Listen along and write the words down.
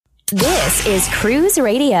This is Cruise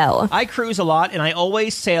Radio. I cruise a lot, and I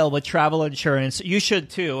always sail with travel insurance. You should,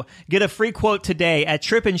 too. Get a free quote today at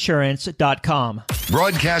tripinsurance.com.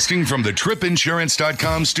 Broadcasting from the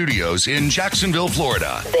tripinsurance.com studios in Jacksonville,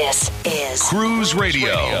 Florida. This is Cruise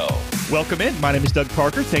Radio. Welcome in. My name is Doug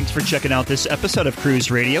Parker. Thanks for checking out this episode of Cruise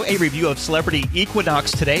Radio, a review of Celebrity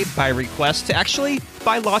Equinox today by request, actually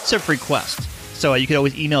by lots of requests. So you can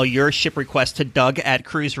always email your ship request to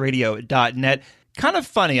doug@cruiseradio.net. Kind of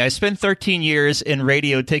funny. I spent 13 years in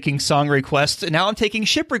radio taking song requests, and now I'm taking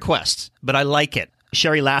ship requests, but I like it.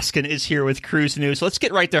 Sherry Laskin is here with Cruise News. Let's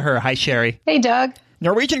get right to her. Hi, Sherry. Hey, Doug.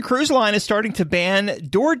 Norwegian Cruise Line is starting to ban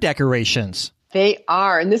door decorations. They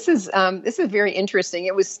are, and this is very interesting.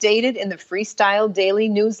 It was stated in the Freestyle Daily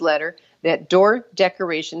newsletter that door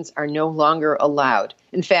decorations are no longer allowed.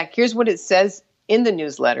 In fact, here's what it says in the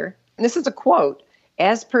newsletter, and this is a quote.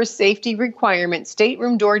 As per safety requirement,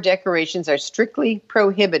 stateroom door decorations are strictly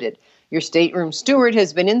prohibited. Your stateroom steward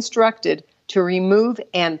has been instructed to remove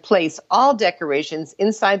and place all decorations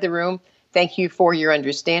inside the room. Thank you for your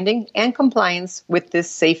understanding and compliance with this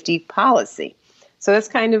safety policy. So that's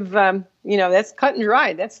kind of, that's cut and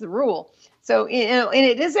dry. That's the rule. So, and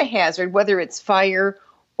it is a hazard, whether it's fire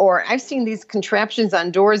or I've seen these contraptions on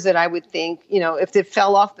doors that I would think, if it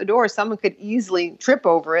fell off the door, someone could easily trip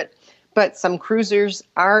over it. But some cruisers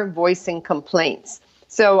are voicing complaints.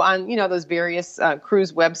 So on, those various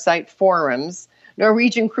cruise website forums,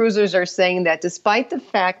 Norwegian cruisers are saying that despite the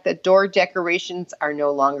fact that door decorations are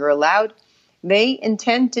no longer allowed, they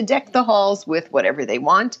intend to deck the halls with whatever they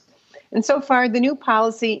want. And so far, the new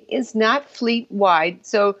policy is not fleet-wide.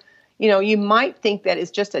 So, you might think that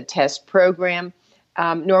it's just a test program.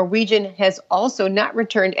 Norwegian has also not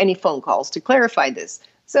returned any phone calls to clarify this.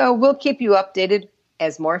 So we'll keep you updated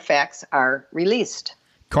as more facts are released.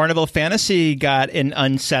 Carnival Fantasy got an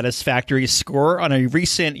unsatisfactory score on a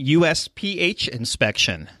recent USPH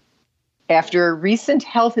inspection. After a recent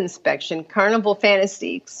health inspection, Carnival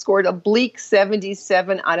Fantasy scored a bleak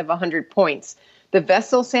 77 out of 100 points. The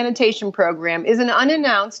vessel sanitation program is an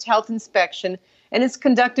unannounced health inspection, and it's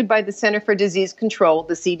conducted by the Center for Disease Control,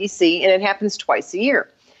 the CDC, and it happens twice a year.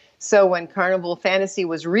 So when Carnival Fantasy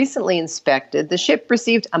was recently inspected, the ship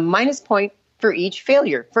received a minus point for each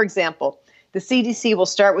failure. For example, the CDC will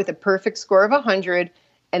start with a perfect score of 100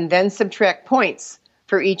 and then subtract points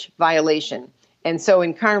for each violation. And so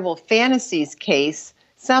in Carnival Fantasy's case,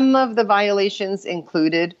 some of the violations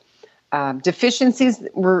included deficiencies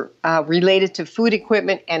were related to food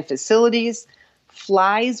equipment and facilities.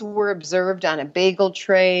 Flies were observed on a bagel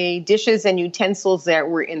tray. Dishes and utensils that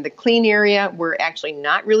were in the clean area were actually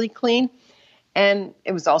not really clean. And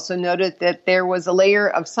it was also noted that there was a layer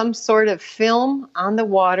of some sort of film on the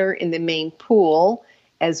water in the main pool,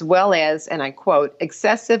 as well as, and I quote,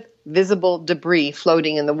 excessive visible debris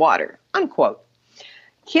floating in the water, unquote.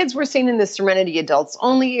 Kids were seen in the Serenity Adults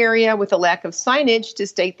Only area with a lack of signage to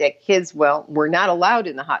state that kids, were not allowed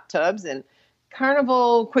in the hot tubs. And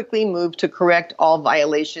Carnival quickly moved to correct all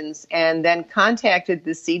violations and then contacted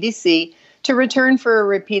the CDC to return for a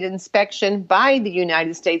repeat inspection by the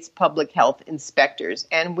United States Public Health Inspectors.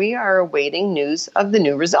 And we are awaiting news of the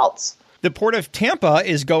new results. The Port of Tampa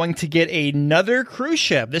is going to get another cruise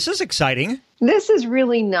ship. This is exciting. This is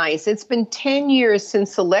really nice. It's been 10 years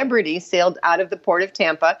since Celebrity sailed out of the Port of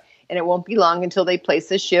Tampa, and it won't be long until they place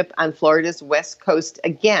the ship on Florida's west coast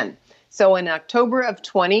again. So in October of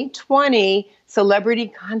 2020, Celebrity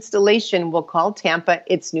Constellation will call Tampa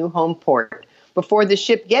its new home port. Before the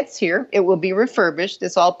ship gets here, it will be refurbished.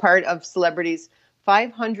 It's all part of Celebrity's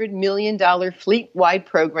 $500 million fleet-wide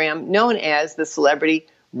program known as the Celebrity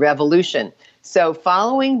Revolution. So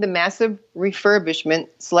following the massive refurbishment,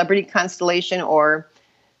 Celebrity Constellation, or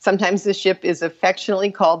sometimes the ship is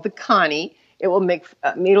affectionately called the Connie, it'll make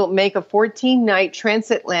a 14-night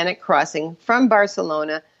transatlantic crossing from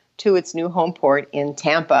Barcelona to its new home port in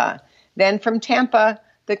Tampa. Then from Tampa,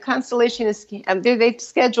 the Constellation is, they've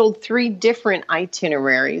scheduled 3 different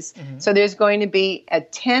itineraries. Mm-hmm. So there's going to be a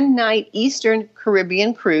 10-night Eastern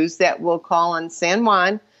Caribbean cruise that will call on San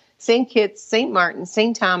Juan, St. Kitts, St. Martin,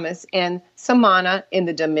 St. Thomas, and Samana in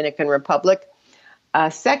the Dominican Republic.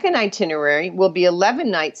 A second itinerary will be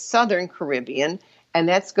 11 nights Southern Caribbean, and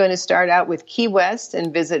that's going to start out with Key West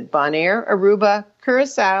and visit Bonaire, Aruba,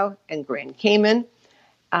 Curacao, and Grand Cayman.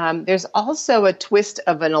 There's also a twist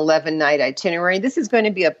of an 11-night itinerary. This is going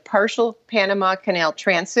to be a partial Panama Canal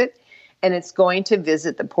transit, and it's going to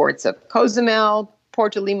visit the ports of Cozumel,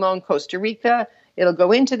 Puerto Limon, Costa Rica. It'll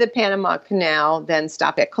go into the Panama Canal, then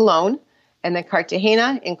stop at Colón, and then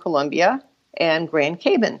Cartagena in Colombia, and Grand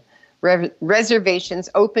Cayman. Reservations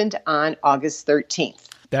opened on August 13th.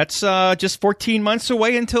 That's just 14 months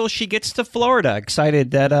away until she gets to Florida.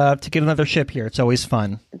 Excited that to get another ship here. It's always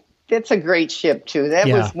fun. That's a great ship, too. That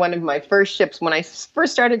was one of my first ships when I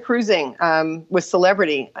first started cruising with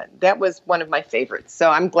Celebrity. That was one of my favorites. So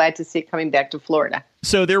I'm glad to see it coming back to Florida.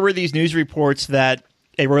 So there were these news reports that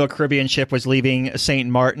a Royal Caribbean ship was leaving St.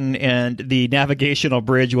 Martin and the navigational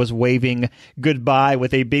bridge was waving goodbye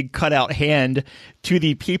with a big cutout hand to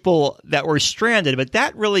the people that were stranded. But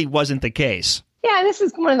that really wasn't the case. Yeah, this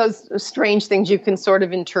is one of those strange things you can sort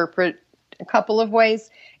of interpret a couple of ways.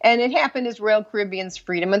 And it happened as Royal Caribbean's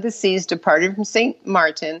Freedom of the Seas departed from St.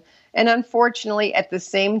 Martin. And unfortunately, at the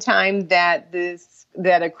same time that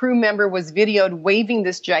a crew member was videoed waving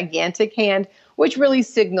this gigantic hand, which really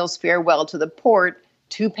signals farewell to the port,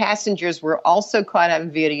 2 passengers were also caught on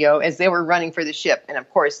video as they were running for the ship. And of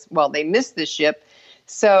course, well, they missed the ship.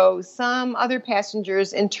 So some other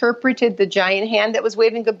passengers interpreted the giant hand that was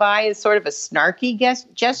waving goodbye as sort of a snarky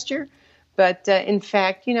gesture. But in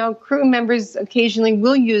fact, crew members occasionally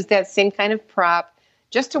will use that same kind of prop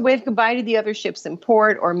just to wave goodbye to the other ships in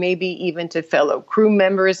port or maybe even to fellow crew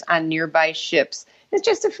members on nearby ships. It's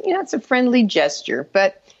just it's a friendly gesture.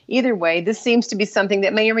 But either way, this seems to be something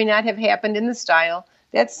that may or may not have happened in the style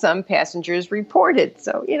that some passengers reported.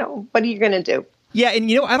 So, what are you going to do? Yeah,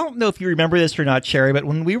 and I don't know if you remember this or not, Sherry, but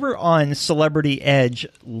when we were on Celebrity Edge,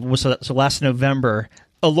 so last November,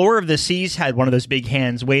 Allure of the Seas had one of those big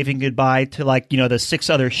hands waving goodbye to the 6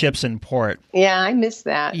 other ships in port. Yeah, I missed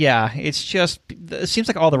that. Yeah, it seems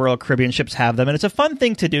like all the Royal Caribbean ships have them, and it's a fun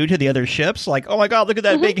thing to do to the other ships, like, oh my God, look at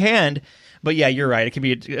that big hand. But yeah, you're right. It can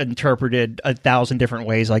be interpreted 1,000 different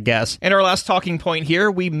ways, I guess. And our last talking point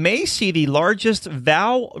here, we may see the largest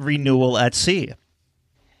vow renewal at sea.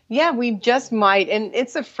 Yeah, we just might. And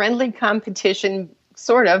it's a friendly competition,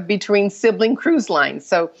 sort of, between sibling cruise lines.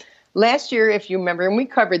 So last year, if you remember, and we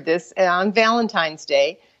covered this on Valentine's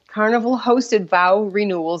Day, Carnival hosted vow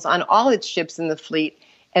renewals on all its ships in the fleet,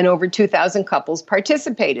 and over 2,000 couples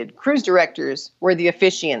participated. Cruise directors were the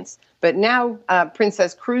officiants. But now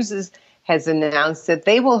Princess Cruises has announced that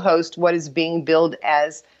they will host what is being billed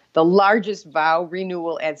as the largest vow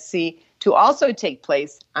renewal at sea to also take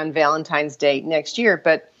place on Valentine's Day next year.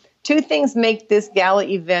 But 2 things make this gala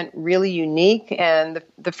event really unique. And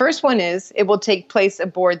the first one is it will take place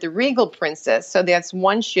aboard the Regal Princess. So that's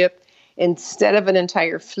 1 ship instead of an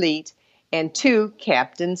entire fleet. And 2,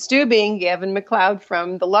 Captain Stubing, Gavin MacLeod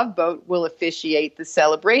from the Love Boat, will officiate the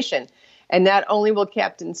celebration. And not only will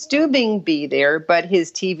Captain Stubing be there, but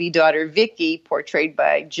his TV daughter, Vicky, portrayed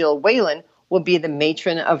by Jill Whalen, will be the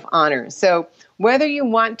matron of honor. So whether you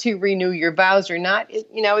want to renew your vows or not,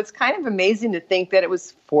 it's kind of amazing to think that it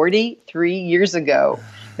was 43 years ago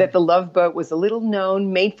that the Love Boat was a little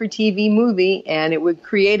known made-for-TV movie, and it would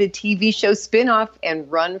create a TV show spinoff and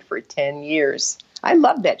run for 10 years. I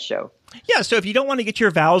love that show. Yeah, so if you don't want to get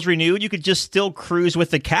your vows renewed, you could just still cruise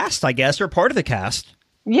with the cast, I guess, or part of the cast.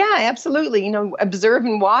 Yeah, absolutely. Observe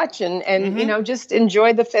and watch and just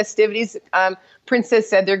enjoy the festivities. Princess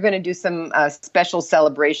said they're going to do some special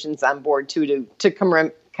celebrations on board, too, to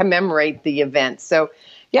commemorate the event. So,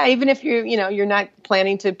 yeah, even if you're not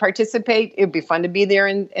planning to participate, it'd be fun to be there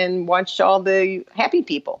and watch all the happy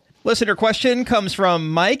people. Listener question comes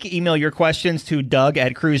from Mike. Email your questions to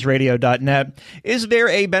doug@cruiseradio.net. Is there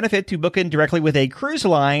a benefit to booking directly with a cruise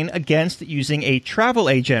line against using a travel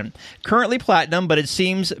agent? Currently platinum, but it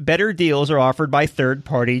seems better deals are offered by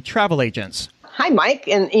third-party travel agents. Hi, Mike.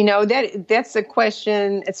 And, that's a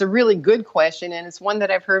question. It's a really good question. And it's one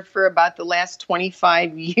that I've heard for about the last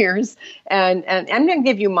 25 years. And I'm going to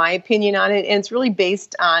give you my opinion on it. And it's really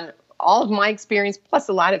based on all of my experience, plus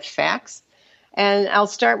a lot of facts. And I'll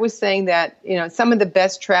start with saying that, some of the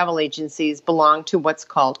best travel agencies belong to what's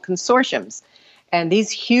called consortiums. And these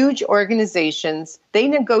huge organizations, they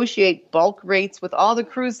negotiate bulk rates with all the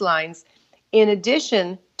cruise lines in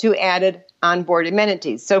addition to added onboard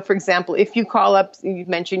amenities. So, for example, if you call up, you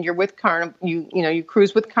mentioned you're with Carnival, you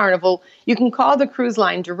cruise with Carnival, you can call the cruise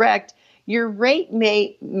line direct. Your rate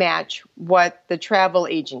may match what the travel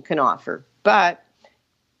agent can offer, but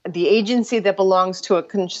the agency that belongs to a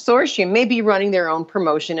consortium may be running their own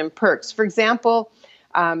promotion and perks. For example,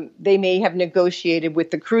 they may have negotiated with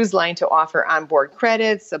the cruise line to offer onboard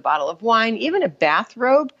credits, a bottle of wine, even a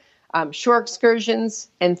bathrobe, shore excursions,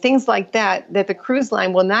 and things like that the cruise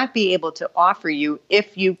line will not be able to offer you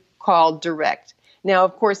if you call direct. Now,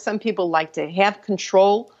 of course, some people like to have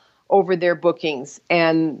control over their bookings,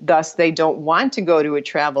 and thus they don't want to go to a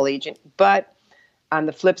travel agent. But on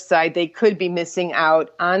the flip side, they could be missing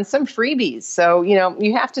out on some freebies. So,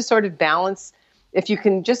 you have to sort of balance. If you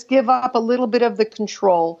can just give up a little bit of the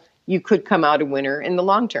control, you could come out a winner in the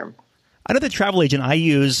long term. I know the travel agent I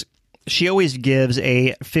use, she always gives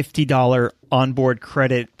a $50 onboard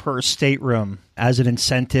credit per stateroom as an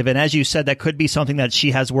incentive. And as you said, that could be something that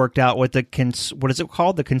she has worked out with the, what is it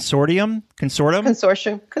called? The consortium? Consortium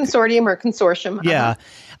or consortium. Yeah.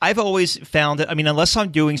 I've always found that, I mean, unless I'm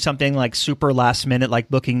doing something like super last minute, like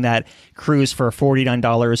booking that cruise for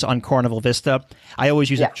 $49 on Carnival Vista, I always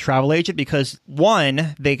use a travel agent because,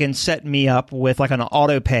 one, they can set me up with like an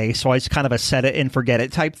auto pay, so it's kind of a set it and forget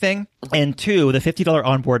it type thing. And two, the $50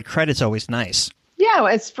 onboard credit's always nice. Yeah,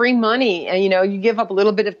 it's free money, and you give up a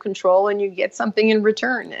little bit of control, and you get something in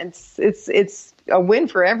return. It's a win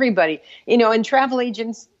for everybody. And travel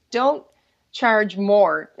agents don't charge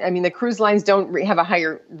more. I mean, the cruise lines don't have a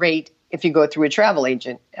higher rate if you go through a travel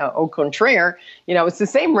agent. Au contraire, it's the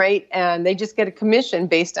same rate, and they just get a commission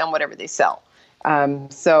based on whatever they sell.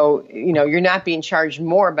 So you're not being charged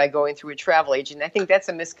more by going through a travel agent. I think that's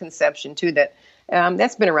a misconception too.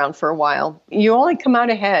 That's been around for a while. You only come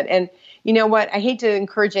out ahead, and you know what? I hate to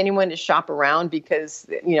encourage anyone to shop around because,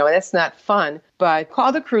 that's not fun. But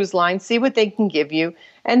call the cruise line, see what they can give you.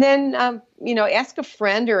 And then, ask a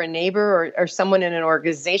friend or a neighbor or someone in an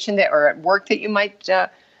organization or at work that you might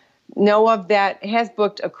know of that has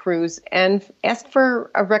booked a cruise, and ask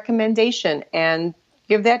for a recommendation and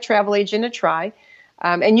give that travel agent a try.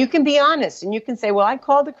 And you can be honest and you can say, well, I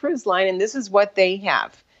called the cruise line and this is what they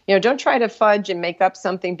have. Don't try to fudge and make up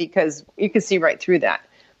something because you can see right through that.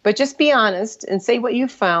 But just be honest and say what you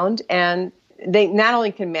found, and they not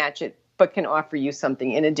only can match it, but can offer you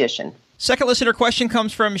something in addition. Second listener question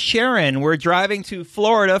comes from Sharon. We're driving to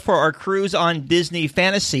Florida for our cruise on Disney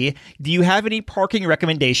Fantasy. Do you have any parking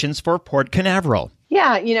recommendations for Port Canaveral?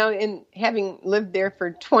 Yeah, and having lived there for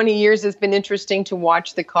 20 years, it's been interesting to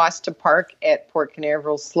watch the cost to park at Port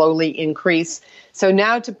Canaveral slowly increase. So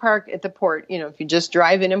now to park at the port, if you just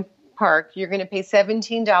drive in and park, you're going to pay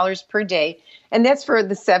 $17 per day. And that's for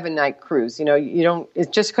the 7-night cruise.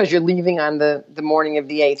 It's just because you're leaving on the morning of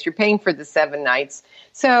the 8th. You're paying for the 7 nights.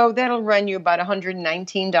 So that'll run you about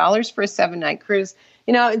 $119 for a 7-night cruise.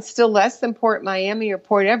 It's still less than Port Miami or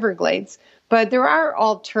Port Everglades, but there are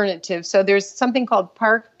alternatives. So there's something called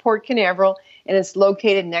Park Port Canaveral, and it's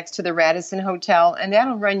located next to the Radisson Hotel, and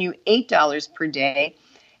that'll run you $8 per day.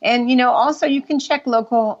 And, also you can check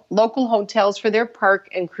local hotels for their park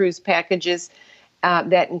and cruise packages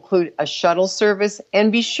that include a shuttle service.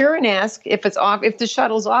 And be sure and ask if the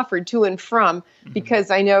shuttle's offered to and from,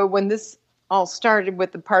 because I know when this all started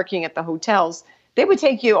with the parking at the hotels, they would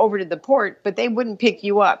take you over to the port, but they wouldn't pick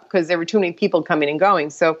you up because there were too many people coming and going.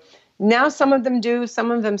 So now some of them do,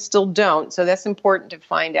 some of them still don't. So that's important to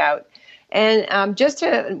find out. And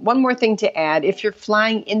one more thing to add, if you're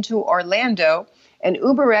flying into Orlando, an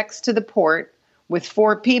UberX to the port with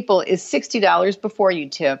 4 people is $60 before you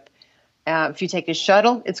tip. If you take a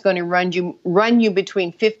shuttle, it's going to run you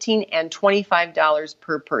between $15 and $25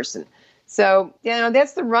 per person. So,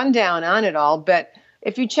 that's the rundown on it all. But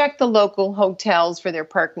if you check the local hotels for their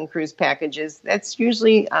park and cruise packages, that's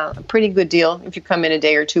usually a pretty good deal if you come in a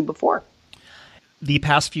day or two before. The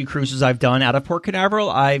past few cruises I've done out of Port Canaveral,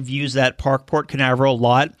 I've used that Park Port Canaveral a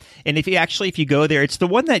lot. And if you go there, it's the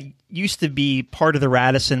one that used to be part of the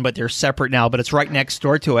Radisson, but they're separate now, but it's right next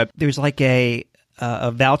door to it. There's like a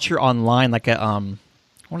voucher online, like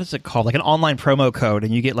what is it called? Like an online promo code,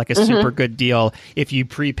 and you get like a super good deal if you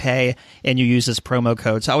prepay and you use this promo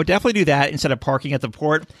code. So I would definitely do that instead of parking at the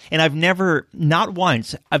port. And I've never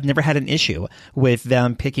had an issue with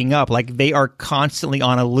them picking up. Like they are constantly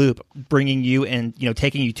on a loop, bringing you and,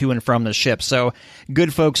 taking you to and from the ship. So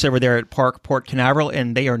good folks over there at Park Port Canaveral,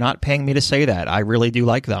 and they are not paying me to say that. I really do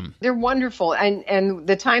like them. They're wonderful. And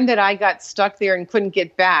the time that I got stuck there and couldn't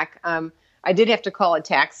get back, I did have to call a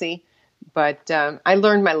taxi. But I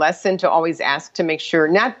learned my lesson to always ask to make sure,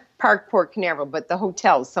 not Park Port Canaveral, but the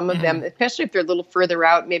hotels. Some of them, especially if they're a little further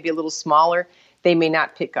out, maybe a little smaller, they may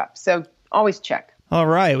not pick up. So always check. All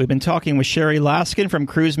right. We've been talking with Sherry Laskin from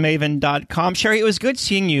cruisemaven.com. Sherry, it was good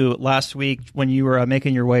seeing you last week when you were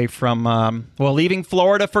making your way from, leaving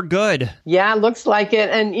Florida for good. Yeah, looks like it.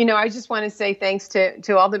 And, I just want to say thanks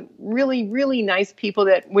to all the really, really nice people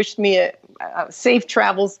that wished me a safe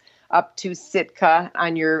travels up to Sitka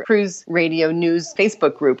on your Cruise Radio News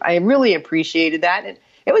Facebook group. I really appreciated that. And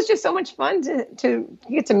it was just so much fun to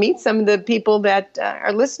get to meet some of the people that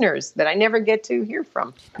are listeners that I never get to hear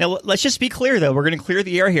from. Now, let's just be clear, though. We're going to clear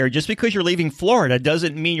the air here. Just because you're leaving Florida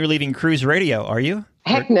doesn't mean you're leaving Cruise Radio, are you?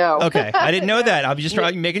 Heck no. Okay. I didn't know that. I was just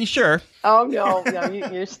making sure. Oh, no,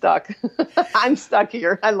 you're stuck. I'm stuck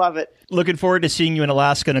here. I love it. Looking forward to seeing you in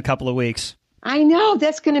Alaska in a couple of weeks. I know.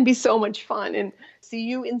 That's going to be so much fun. And See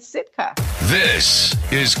you in Sitka. This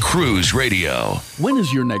is Cruise Radio. When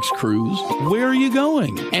is your next cruise? Where are you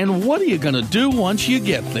going? And what are you going to do once you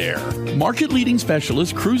get there? Market-leading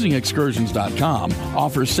specialist CruisingExcursions.com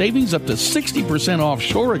offers savings up to 60% off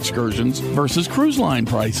shore excursions versus cruise line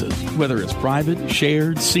prices. Whether it's private,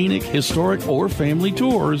 shared, scenic, historic, or family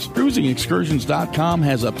tours, CruisingExcursions.com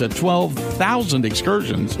has up to 12,000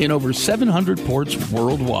 excursions in over 700 ports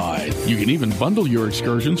worldwide. You can even bundle your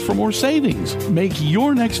excursions for more savings. Make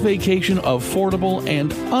your next vacation affordable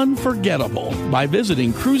and unforgettable by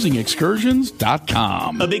visiting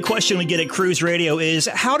CruisingExcursions.com. A big question we get at Cruise Radio is,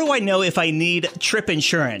 how do I know if I need trip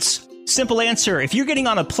insurance? Simple answer. If you're getting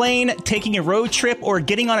on a plane, taking a road trip, or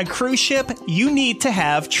getting on a cruise ship, you need to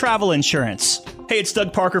have travel insurance. Hey, it's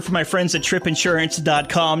Doug Parker from my friends at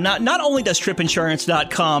TripInsurance.com. Not only does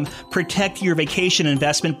TripInsurance.com protect your vacation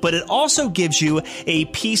investment, but it also gives you a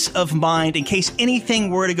peace of mind in case anything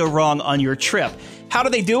were to go wrong on your trip. How do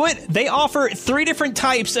they do it? They offer 3 different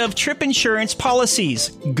types of trip insurance policies.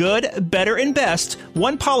 Good, better, and best.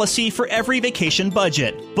 One policy for every vacation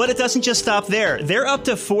budget. But it doesn't just stop there. They're up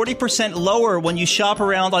to 40% lower when you shop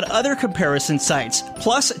around on other comparison sites.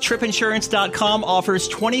 Plus, TripInsurance.com offers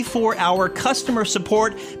 24-hour customer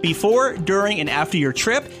support before, during, and after your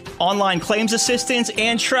trip, online claims assistance,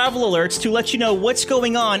 and travel alerts to let you know what's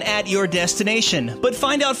going on at your destination. But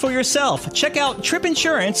find out for yourself. Check out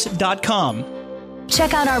TripInsurance.com.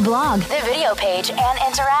 Check out our blog, the video page, and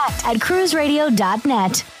interact at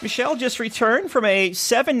cruiseradio.net. Michelle just returned from a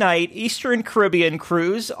 7-night Eastern Caribbean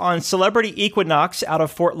cruise on Celebrity Equinox out of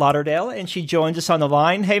Fort Lauderdale, and she joins us on the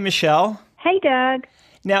line. Hey, Michelle. Hey, Doug.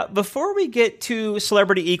 Now, before we get to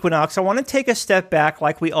Celebrity Equinox, I want to take a step back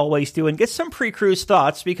like we always do and get some pre-cruise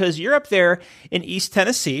thoughts, because you're up there in East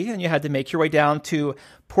Tennessee and you had to make your way down to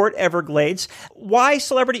Port Everglades. Why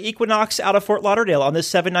Celebrity Equinox out of Fort Lauderdale on this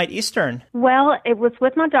 7-night Eastern? Well, it was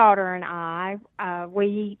with my daughter and I.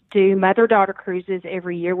 We do mother-daughter cruises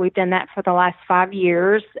every year. We've done that for the last 5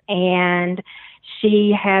 years, and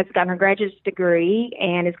she has gotten her graduate degree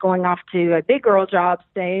and is going off to a big girl job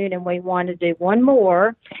soon, and we want to do one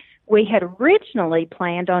more. We had originally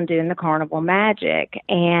planned on doing the Carnival Magic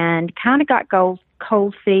and kind of got cold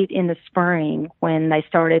feet in the spring when they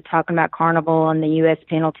started talking about Carnival and the U.S.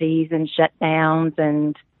 penalties and shutdowns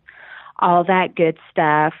and all that good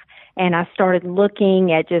stuff. And I started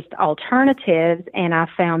looking at just alternatives, and I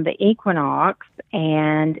found the Equinox,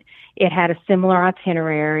 and it had a similar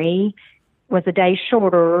itinerary, was a day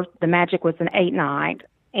shorter. The Magic was an 8-night,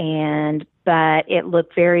 but it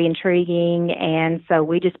looked very intriguing, and so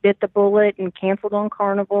we just bit the bullet and canceled on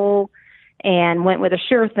Carnival and went with a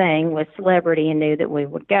sure thing with Celebrity and knew that we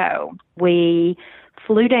would go. We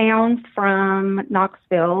flew down from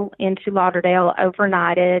Knoxville into Lauderdale,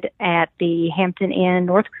 overnighted at the Hampton Inn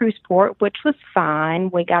North Cruiseport, which was fine.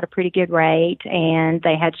 We got a pretty good rate, and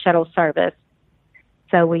they had shuttle service.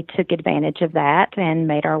 So we took advantage of that and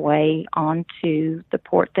made our way onto the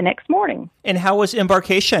port the next morning. And how was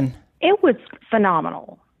embarkation? It was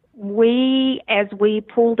phenomenal. As we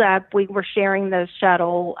pulled up, we were sharing the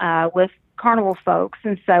shuttle with Carnival folks,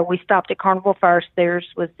 and so we stopped at Carnival first. Theirs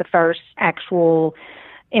was the first actual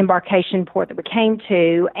embarkation port that we came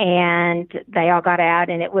to, and they all got out,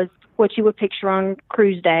 and it was what you would picture on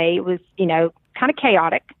cruise day. It was, kind of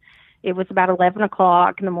chaotic. It was about 11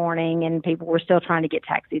 o'clock in the morning, and people were still trying to get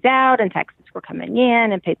taxis out, and taxis were coming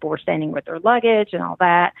in, and people were standing with their luggage and all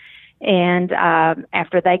that. And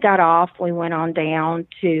after they got off, we went on down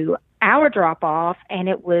to our drop-off, and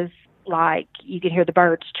it was like you could hear the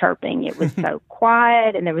birds chirping. It was so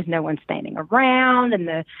quiet, and there was no one standing around, and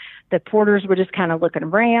the porters were just kind of looking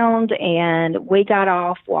around, and we got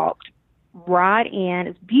off, walked right in.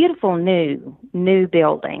 It's beautiful new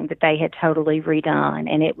building that they had totally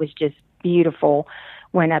redone, and it was just beautiful.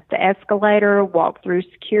 Went up the escalator, walked through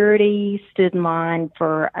security, stood in line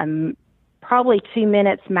for probably 2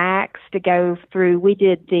 minutes max to go through. We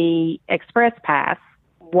did the Express Pass,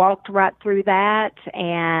 walked right through that,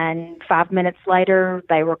 and 5 minutes later,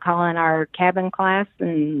 they were calling our cabin class,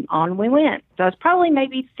 and on we went. So it was probably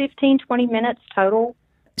maybe 15, 20 minutes total.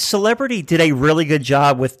 Celebrity did a really good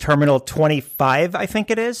job with Terminal 25, I think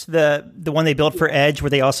it is, the one they built for Edge, where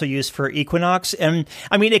they also use for Equinox. And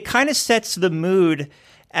I mean, it kind of sets the mood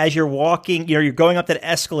as you're walking, you're going up that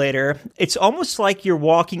escalator. It's almost like you're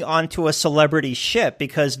walking onto a Celebrity ship,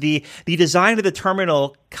 because the design of the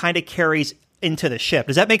terminal kind of carries into the ship.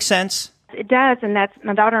 Does that make sense? It does, and that's,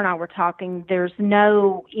 my daughter and I were talking, there's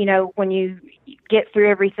no, when you get through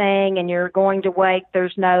everything and you're going to wake,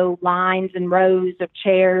 there's no lines and rows of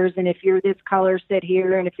chairs, and if you're this color, sit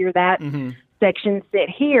here, and if you're that section, sit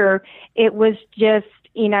here. It was just,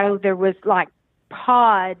 there was like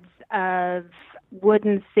pods of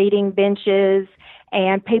wooden seating benches,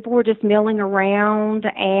 and people were just milling around,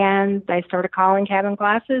 and they started calling cabin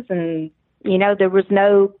classes, and, there was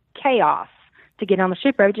no chaos to get on the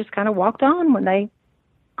ship. You just kind of walked on when they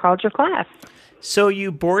called your class. So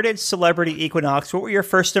you boarded Celebrity Equinox. What were your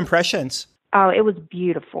first impressions? Oh, it was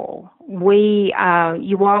beautiful.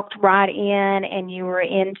 You walked right in, and you were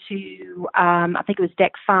into, I think it was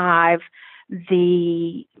deck 5,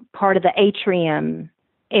 the part of the atrium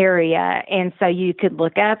area. And so you could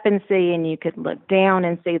look up and see, and you could look down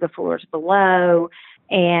and see the floors below,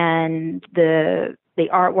 and the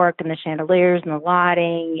artwork and the chandeliers and the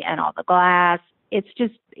lighting and all the glass.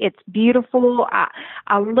 It's beautiful.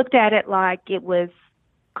 I looked at it like it was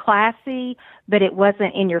classy, but it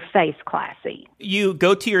wasn't in your face classy. You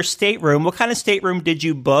go to your stateroom. What kind of stateroom did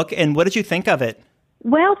you book, and what did you think of it?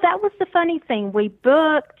 Well, that was the funny thing. We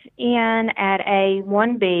booked in at a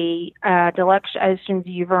 1B deluxe ocean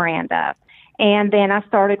view veranda, and then I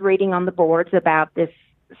started reading on the boards about this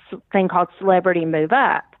thing called Celebrity Move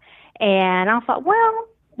Up, and I thought, well,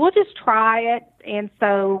 we'll just try it. And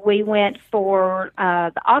so we went for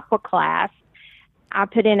the Aqua class. I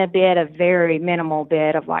put in a very minimal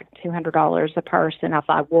bid of like $200 a person. I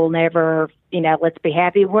thought, we'll never, let's be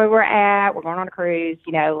happy where we're at. We're going on a cruise,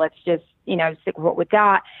 let's just, stick with what we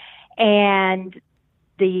got. And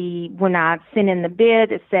when I sent in the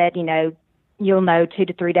bid, it said, you'll know 2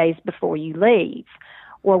 to 3 days before you leave.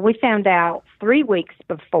 Well, we found out 3 weeks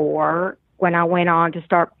before, when I went on to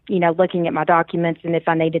start, looking at my documents and if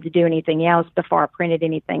I needed to do anything else before I printed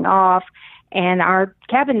anything off. And our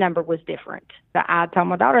cabin number was different. I told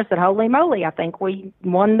my daughter, I said, holy moly, I think we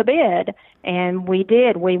won the bid. And we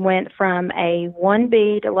did. We went from a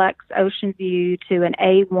 1B deluxe ocean view to an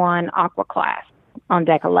A1 Aqua class on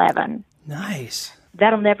deck 11. Nice.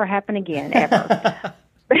 That'll never happen again, ever.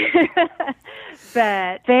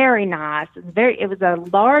 But very nice. It was a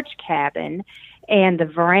large cabin, and the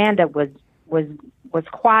veranda was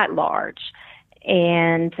quite large,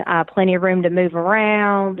 and plenty of room to move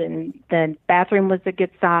around, and the bathroom was a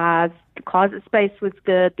good size. The closet space was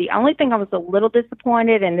good. The only thing I was a little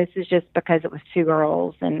disappointed, and this is just because it was 2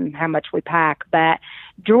 girls and how much we pack, but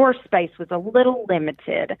drawer space was a little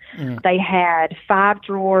limited. They had 5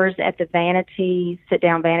 drawers at the vanity,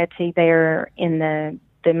 sit-down vanity there in the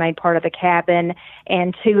main part of the cabin,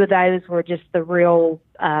 and 2 of those were just the real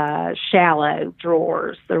shallow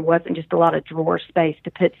drawers. There wasn't just a lot of drawer space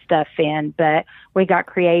to put stuff in, but we got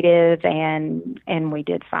creative and we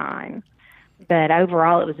did fine. But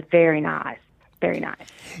overall, it was very nice. Very nice.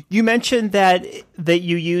 You mentioned that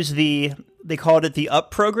you use they called it the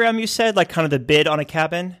UP program, you said, like kind of the bid on a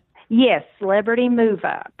cabin? Yes, Celebrity Move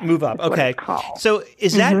Up. Move Up, okay. So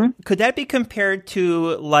is that could that be compared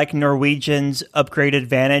to like Norwegian's Upgrade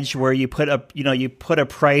Advantage, where you put a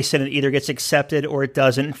price and it either gets accepted or it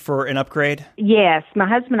doesn't for an upgrade? Yes, my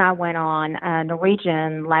husband and I went on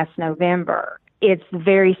Norwegian last November. It's the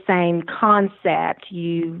very same concept.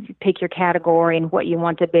 You pick your category and what you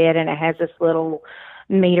want to bid, and it has this little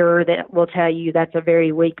meter that will tell you that's a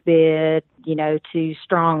very weak bid, to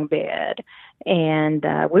strong bid. And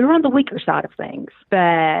we were on the weaker side of things,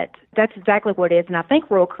 but that's exactly what it is. And I think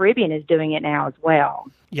Royal Caribbean is doing it now as well.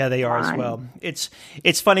 Yeah, they are as well. It's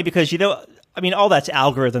funny because, all that's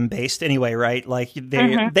algorithm based anyway, right? Like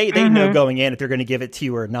they know going in if they're going to give it to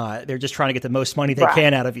you or not. They're just trying to get the most money they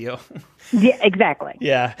can out of you. Yeah, exactly.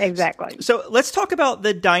 Yeah. Exactly. So let's talk about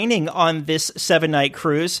the dining on this 7-night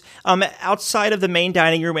cruise. Outside of the main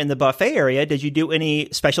dining room and the buffet area, did you do any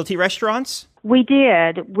specialty restaurants? We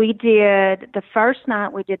did. The first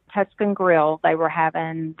night we did Tuscan Grill. They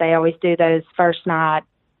always do those first night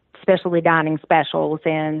specialty dining specials,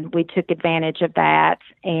 and we took advantage of that,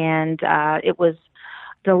 and it was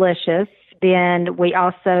delicious. Then we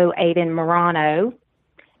also ate in Murano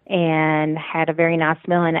and had a very nice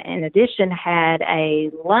meal, and in addition had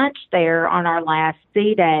a lunch there on our last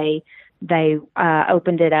sea day. They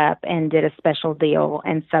opened it up and did a special deal,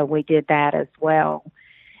 and so we did that as well.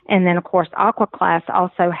 And then, of course, Aqua Class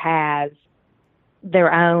also has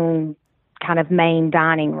their own kind of main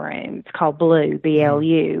dining room. It's called Blue,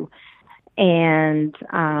 BLU. And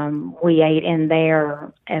we ate in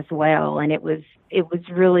there as well, and it was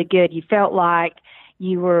really good. You felt like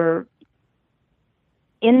you were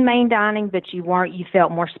in main dining, but you weren't. You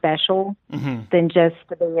felt more special than just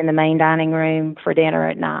to be in the main dining room for dinner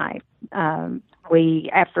at night.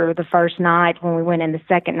 After the first night, when we went in the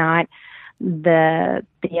second night, the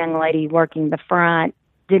young lady working the front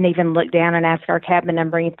didn't even look down and ask our cabin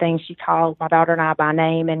number or anything. She called my daughter and I by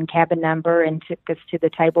name and cabin number and took us to the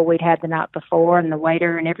table we'd had the night before, and the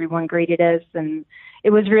waiter and everyone greeted us, and it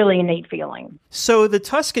was really a neat feeling. So the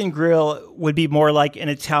Tuscan Grill would be more like an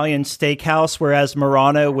Italian steakhouse, whereas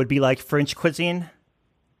Murano would be like French cuisine?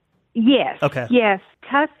 Yes. Okay. Yes.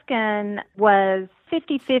 Tuscan was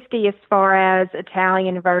 50-50 as far as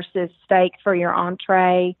Italian versus steak for your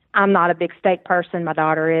entree. I'm not a big steak person. My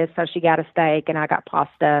daughter is, so she got a steak and I got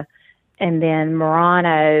pasta. And then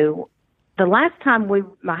Murano, the last time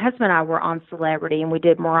my husband and I were on Celebrity and we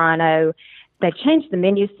did Murano, they've changed the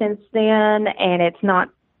menu since then, and it's not,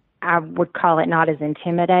 I would call it not as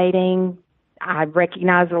intimidating. I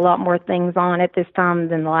recognize a lot more things on it this time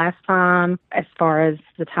than the last time as far as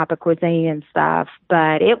the type of cuisine and stuff,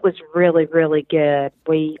 but it was really, really good.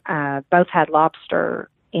 We both had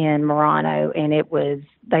lobster in Murano, and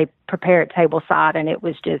they prepare it tableside, and it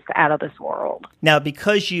was just out of this world. Now,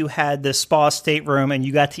 because you had the spa stateroom and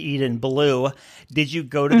you got to eat in Blue, did you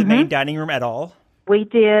go to the main dining room at all? We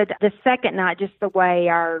did the second night, just the way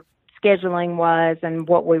our scheduling was and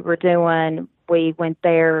what we were doing. We went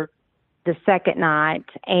there the second night,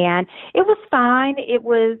 and it was fine. It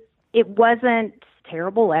wasn't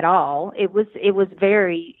terrible at all. It was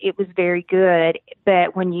very good.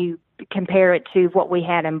 But when you compare it to what we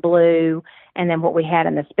had in Blue and then what we had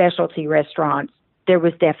in the specialty restaurants, there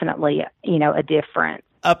was definitely a difference.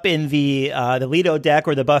 Up in the Lido deck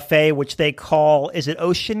or the buffet, which they call, is it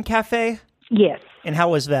Ocean Cafe? Yes. And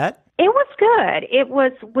how was that? It was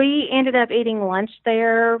good. We ended up eating lunch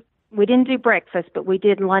there. We didn't do breakfast, but we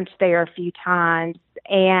did lunch there a few times,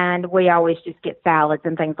 and we always just get salads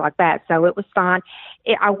and things like that. So it was fine.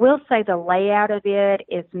 I will say the layout of it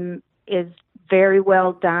is very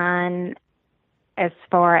well done as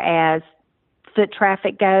far as foot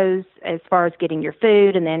traffic goes, as far as getting your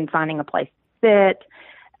food and then finding a place to sit.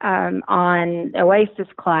 On Oasis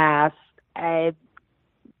class,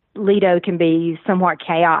 Lido can be somewhat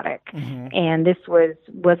chaotic, and this was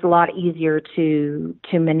a lot easier to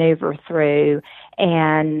maneuver through.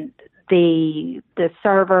 And the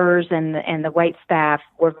servers and the wait staff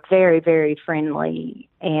were very, very friendly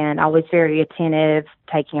and always very attentive,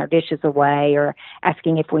 taking our dishes away or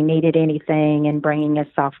asking if we needed anything and bringing us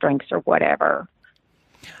soft drinks or whatever.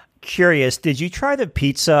 Curious, did you try the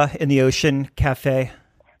pizza in the Ocean Cafe?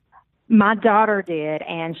 My daughter did,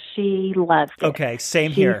 and she loved it. Okay,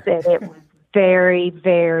 same here. She said it was very,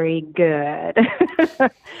 very good.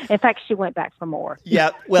 In fact, she went back for more. Yeah,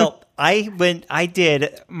 well,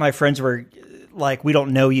 my friends were like, we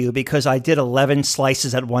don't know you, because I did 11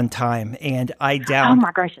 slices at one time, and I downed. Oh,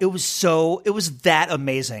 my gosh. It was that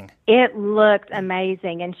amazing. It looked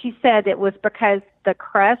amazing, and she said it was because the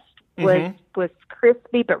crust was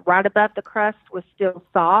crispy, but right above the crust was still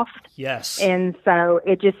soft. Yes. And so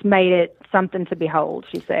it just made it something to behold,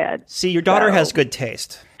 she said. See, your daughter has good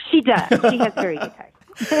taste. She does. She has very good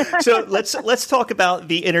taste. So let's talk about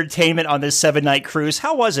the entertainment on this 7-night cruise.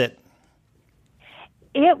 How was it?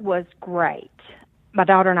 It was great. My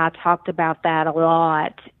daughter and I talked about that a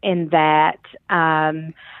lot, in that as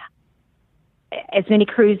many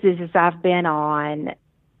cruises as I've been on,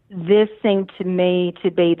 this seemed to me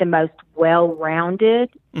to be the most well-rounded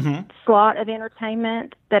slot of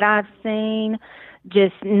entertainment that I've seen.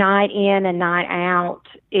 Just night in and night out,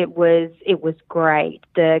 it was great.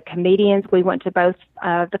 The comedians, we went to both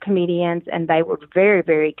the comedians, and they were very,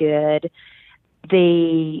 very good.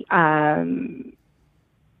 The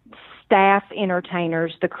staff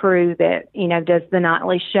entertainers, the crew that does the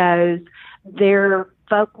nightly shows, their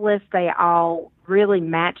vocalists, they all really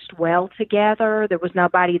matched well together. There was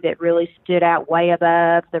nobody that really stood out way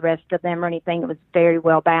above the rest of them or anything. It was very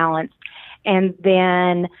well balanced. And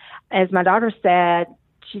then, as my daughter said,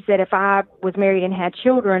 she said, if I was married and had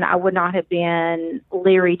children, I would not have been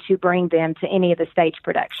leery to bring them to any of the stage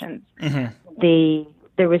productions.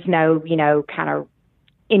 There was no, kind of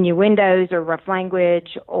innuendos or rough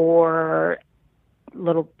language or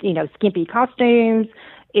little, skimpy costumes.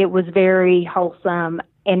 It was very wholesome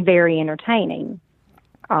and very entertaining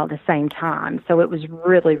all at the same time. So it was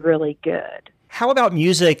really, really good. How about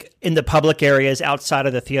music in the public areas outside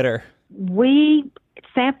of the theater? We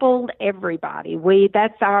sampled everybody.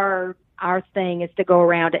 That's our thing, is to go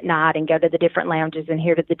around at night and go to the different lounges and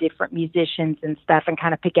hear to the different musicians and stuff and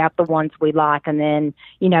kind of pick out the ones we like, and then,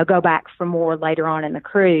 go back for more later on in the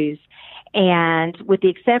cruise. And with the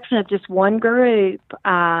exception of just one group,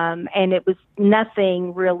 and it was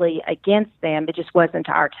nothing really against them, it just wasn't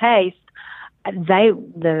to our taste.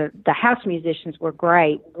 The house musicians were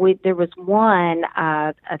great. There was one,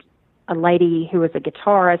 a lady who was a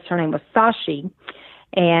guitarist. Her name was Sashi,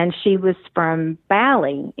 And she was from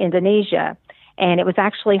Bali, Indonesia. And it was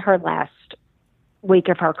actually her last week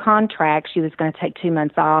of her contract. She was going to take 2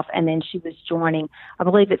 months off, and then she was joining, I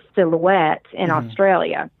believe it's Silhouette in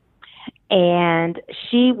Australia. And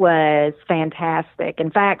she was fantastic.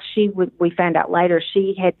 In fact, we found out later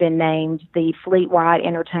she had been named the Fleet-wide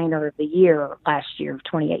Entertainer of the Year last year of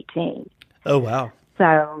 2018. Oh, wow.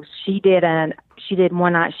 So she did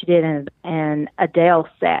one night, she did an Adele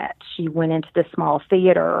set. She went into the small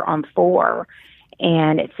theater on 4,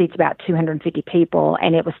 and it seats about 250 people,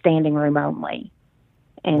 and it was standing room only.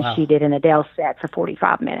 And she did an Adele set for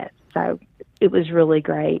 45 minutes. So it was really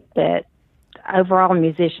great. But overall,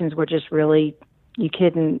 musicians were just really, you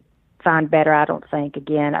couldn't find better, I don't think,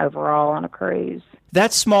 again, overall on a cruise.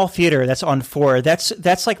 That small theater that's on 4,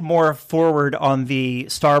 that's like more forward on the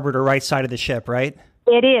starboard or right side of the ship, right?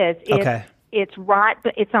 It is. Okay. It's right,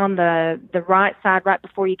 but it's on the right side, right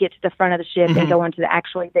before you get to the front of the ship and go into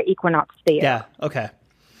the Equinox Theater. Yeah, okay.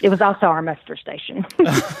 It was also our muster station.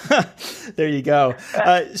 There you go.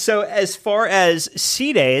 So as far as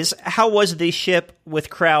sea days, how was the ship with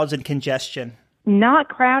crowds and congestion? Not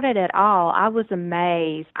crowded at all. I was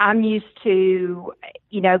amazed. I'm used to,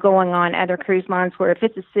 going on other cruise lines where if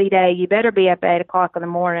it's a sea day, you better be up at 8 o'clock in the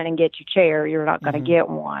morning and get your chair. You're not going to get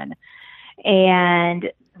one.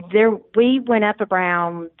 And we went up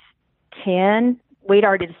around 10. We'd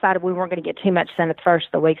already decided we weren't going to get too much sun at the first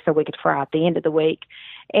of the week so we could fry at the end of the week.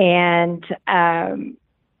 And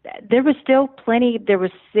there was still there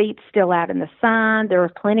was seats still out in the sun. There were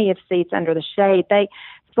plenty of seats under the shade.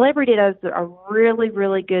 Celebrity does a really,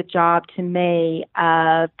 really good job to me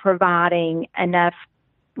of providing enough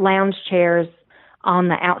lounge chairs on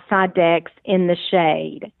the outside decks in the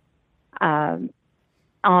shade.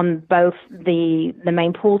 On both the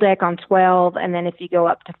main pool deck on 12, and then if you go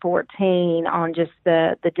up to 14 on just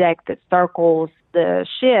the deck that circles the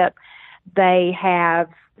ship, they have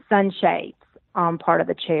sunshades on part of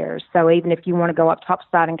the chairs. So even if you want to go up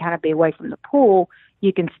topside and kind of be away from the pool,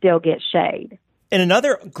 you can still get shade. And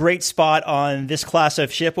another great spot on this class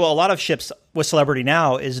of ship, well, a lot of ships with Celebrity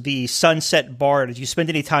now, is the Sunset Bar. Did you spend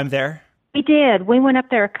any time there? We did. We went up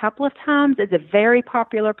there a couple of times. It's a very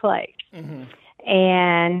popular place. Mm-hmm.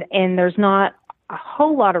 And there's not a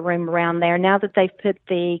whole lot of room around there. Now that they've put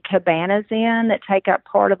the cabanas in that take up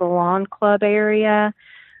part of the lawn club area,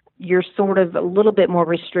 you're sort of a little bit more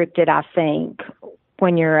restricted, I think,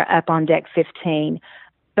 when you're up on deck 15.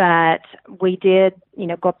 But we did,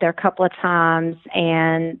 go up there a couple of times,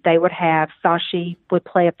 and they would have Sashi would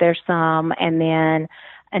play up there some, and then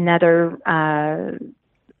another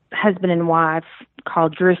husband and wife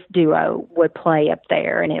called Drift Duo would play up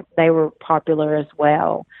there, and they were popular as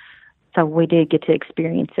well. So we did get to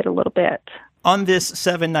experience it a little bit. On this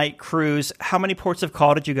 7-night cruise, how many ports of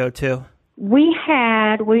call did you go to? We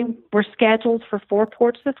were scheduled for 4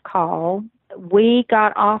 ports of call. We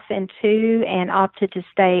got off in 2 and opted to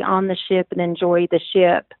stay on the ship and enjoy the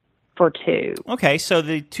ship for 2. Okay, so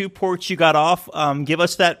the 2 ports you got off, give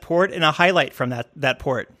us that port and a highlight from that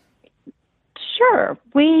port. Sure.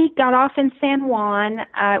 We got off in San Juan.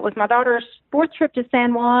 It was my daughter's 4th trip to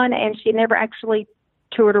San Juan, and she never actually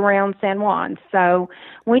toured around San Juan. So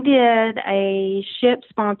we did a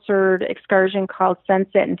ship-sponsored excursion called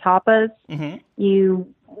Sunset and Tapas. Mm-hmm.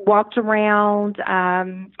 You walked around,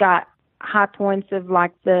 got high points of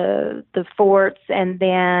like the forts, and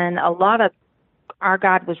then our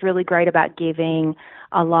guide was really great about giving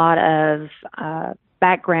a lot of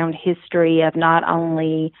background history of not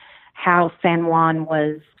only how San Juan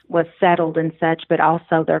was settled and such, but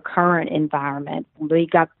also their current environment. We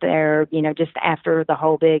got there, just after the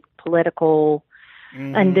whole big political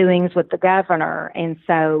undoings with the governor. And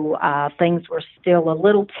so things were still a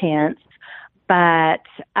little tense, but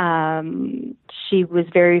she was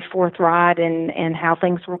very forthright in how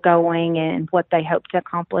things were going and what they hoped to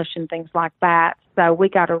accomplish and things like that. So we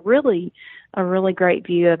got a really great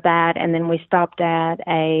view of that. And then we stopped at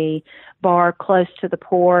a bar close to the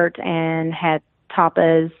port and had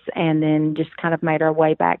tapas, and then just kind of made our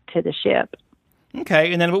way back to the ship.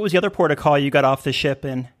 Okay. And then what was the other port of call you got off the ship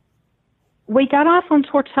in? We got off on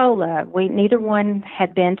Tortola. Neither one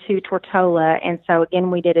had been to Tortola. And so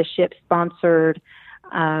again, we did a ship sponsored,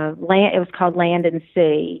 it was called Land and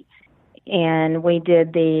Sea. And we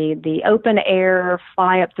did the open air,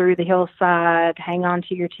 fly up through the hillside, hang on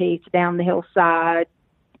to your teeth down the hillside,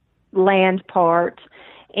 land part.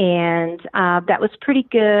 And that was pretty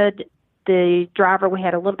good. The driver, we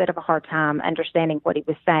had a little bit of a hard time understanding what he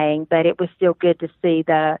was saying, but it was still good to see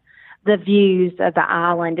the views of the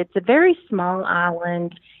island. It's a very small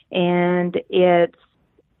island, and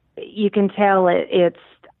you can tell it's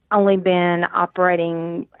only been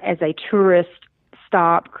operating as a tourist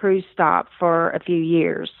cruise stop for a few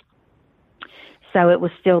years. So it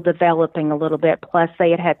was still developing a little bit. Plus,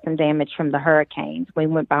 they had some damage from the hurricanes. We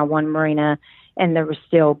went by one marina, and there were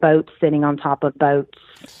still boats sitting on top of boats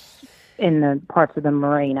in the parts of the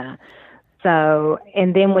marina. So,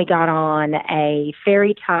 and then we got on a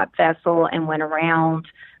ferry-type vessel and went around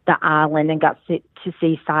the island and got to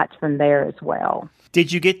see sights from there as well.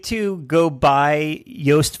 Did you get to go by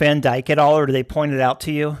Joost Van Dyke at all, or did they point it out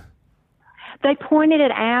to you? They pointed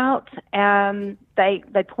it out.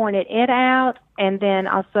 They pointed it out, and then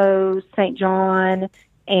also St. John,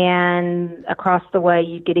 and across the way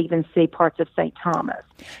you could even see parts of St. Thomas.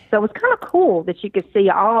 So it was kind of cool that you could see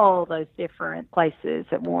all those different places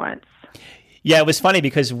at once. Yeah, it was funny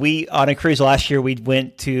because on a cruise last year, we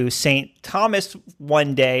went to St. Thomas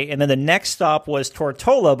one day, and then the next stop was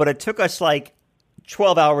Tortola, but it took us like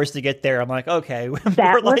 12 hours to get there. I'm like, okay.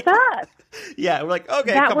 That was us. Yeah, we're like,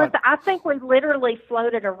 okay, I think we literally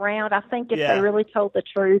floated around. I think if they really told the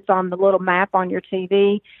truth on the little map on your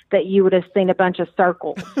TV, that you would have seen a bunch of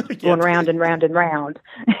circles going round and round and round.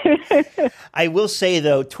 I will say,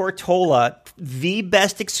 though, Tortola, the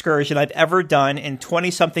best excursion I've ever done in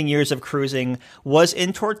 20-something years of cruising was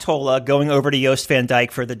in Tortola, going over to Joost Van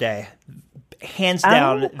Dyke for the day. Hands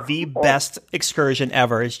down, the best excursion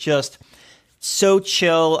ever. It's just so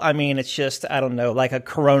chill. I mean, it's just, I don't know, like a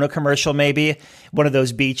Corona commercial maybe. One of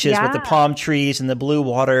those beaches with the palm trees and the blue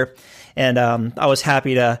water. And I was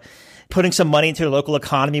happy to putting some money into the local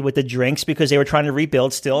economy with the drinks because they were trying to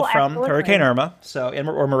rebuild still from Hurricane Irma.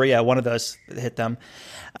 Or Maria, one of those hit them.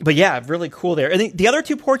 But yeah, really cool there. And the other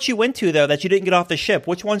two ports you went to, though, that you didn't get off the ship,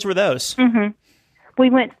 which ones were those? Mm-hmm.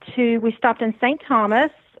 We stopped in St.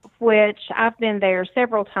 Thomas, which I've been there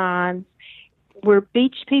several times. We're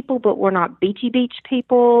beach people, but we're not beachy beach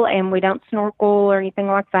people, and we don't snorkel or anything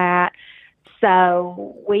like that.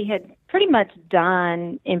 So we had pretty much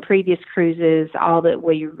done in previous cruises all that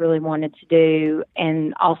we really wanted to do,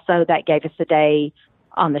 and also that gave us a day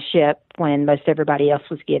on the ship when most everybody else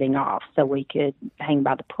was getting off, so we could hang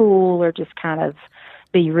by the pool or just kind of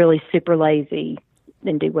be really super lazy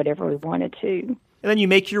and do whatever we wanted to. And then you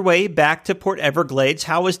make your way back to Port Everglades.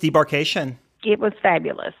 How was debarkation? It was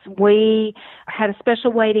fabulous. We had a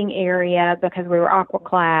special waiting area because we were aqua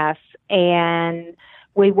class, and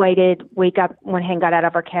we waited. We went ahead and got out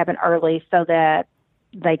of our cabin early so that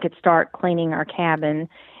they could start cleaning our cabin.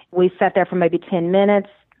 We sat there for maybe 10 minutes.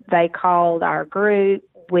 They called our group.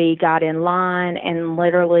 We got in line, and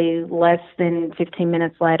literally less than 15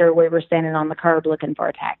 minutes later, we were standing on the curb looking for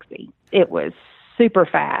a taxi. It was super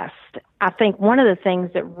fast. I think one of the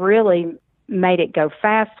things that really made it go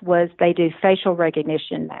fast was they do facial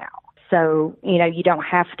recognition now. So, you don't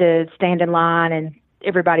have to stand in line and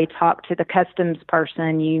everybody talk to the customs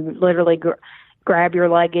person. You literally grab your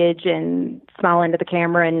luggage and smile into the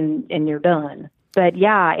camera and you're done. But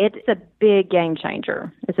yeah, it's a big game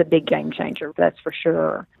changer. It's a big game changer, that's for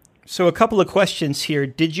sure. So a couple of questions here.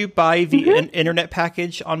 Did you buy the internet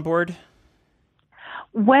package on board?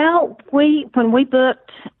 Well, when we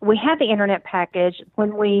booked, we had the internet package.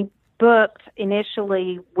 When we booked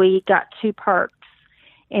initially, we got 2 perks.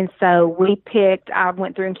 And so I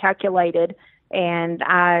went through and calculated, and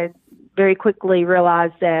I very quickly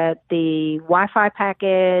realized that the Wi-Fi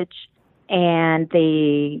package and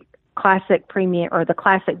the classic premium or the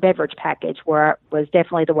classic beverage package was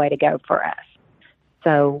definitely the way to go for us.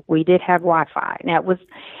 So we did have Wi-Fi. Now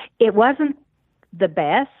it wasn't the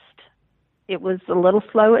best. It was a little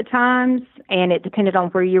slow at times, and it depended on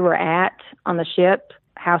where you were at on the ship,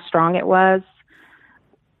 how strong it was.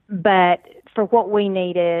 But for what we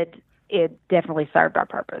needed, it definitely served our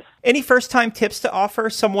purpose. Any first-time tips to offer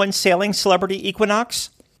someone sailing Celebrity Equinox?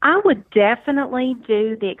 I would definitely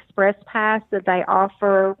do the Express Pass that they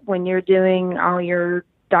offer when you're doing all your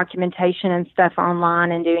documentation and stuff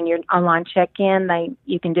online and doing your online check-in.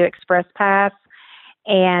 You can do Express Pass,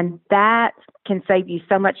 and that can save you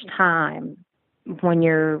so much time when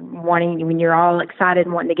you're all excited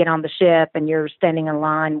and wanting to get on the ship and you're standing in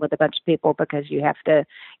line with a bunch of people because you have to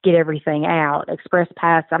get everything out. Express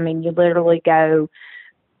Pass, you literally go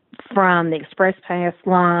from the Express Pass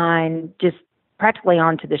line just practically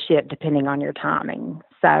onto the ship depending on your timing.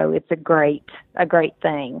 So it's a great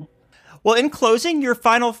thing. Well, in closing, your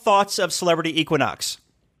final thoughts of Celebrity Equinox.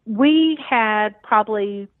 We had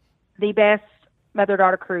probably the best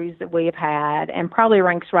mother-daughter cruise that we have had, and probably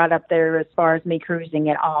ranks right up there as far as me cruising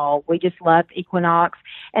at all. We just loved Equinox,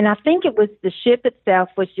 and I think it was the ship itself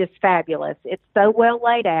was just fabulous. It's so well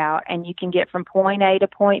laid out, and you can get from point A to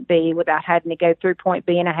point B without having to go through point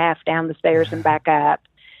B and a half down the stairs and back up.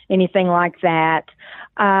 anything like that.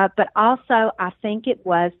 But also, I think it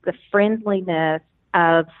was the friendliness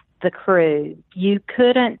of the crew. You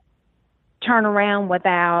couldn't turn around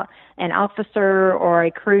without an officer or a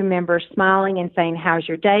crew member smiling and saying, "How's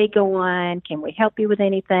your day going? Can we help you with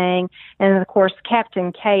anything?" And of course,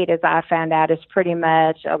 Captain Kate, as I found out, is pretty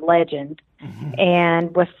much a legend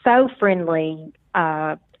and was so friendly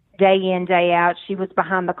day in, day out. She was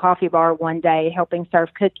behind the coffee bar one day helping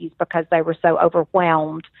serve cookies because they were so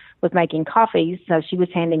overwhelmed with making coffees. So she was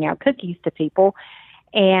handing out cookies to people.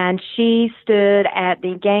 And she stood at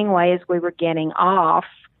the gangway as we were getting off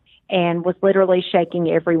and was literally shaking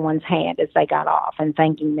everyone's hand as they got off and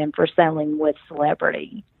thanking them for sailing with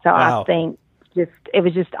Celebrity. So Wow. I think it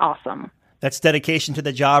was just awesome. That's dedication to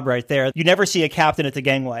the job right there. You never see a captain at the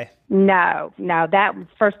gangway. No, that was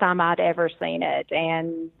the first time I'd ever seen it.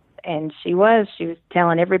 And she was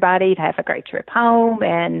telling everybody to have a great trip home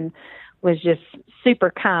and was just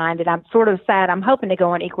super kind. And I'm sort of sad. I'm hoping to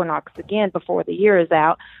go on Equinox again before the year is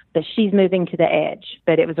out, but she's moving to the Edge.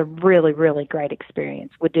 But it was a really, really great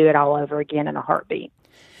experience. Would do it all over again in a heartbeat.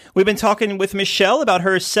 We've been talking with Michelle about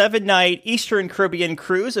her 7-night Eastern Caribbean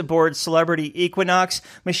cruise aboard Celebrity Equinox.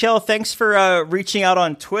 Michelle, thanks for reaching out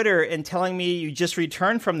on Twitter and telling me you just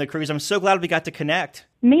returned from the cruise. I'm so glad we got to connect.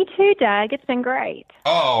 Me too, Doug. It's been great.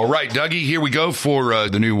 All right, Dougie, here we go for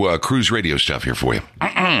the new Cruise Radio stuff here for you.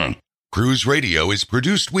 Cruise Radio is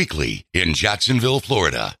produced weekly in Jacksonville,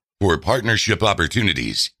 Florida. For partnership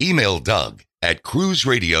opportunities, email Doug at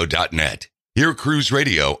cruiseradio.net. Hear Cruise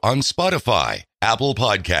Radio on Spotify, Apple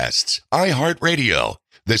Podcasts, iHeartRadio,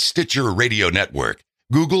 the Stitcher Radio Network,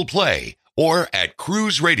 Google Play, or at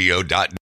cruiseradio.net.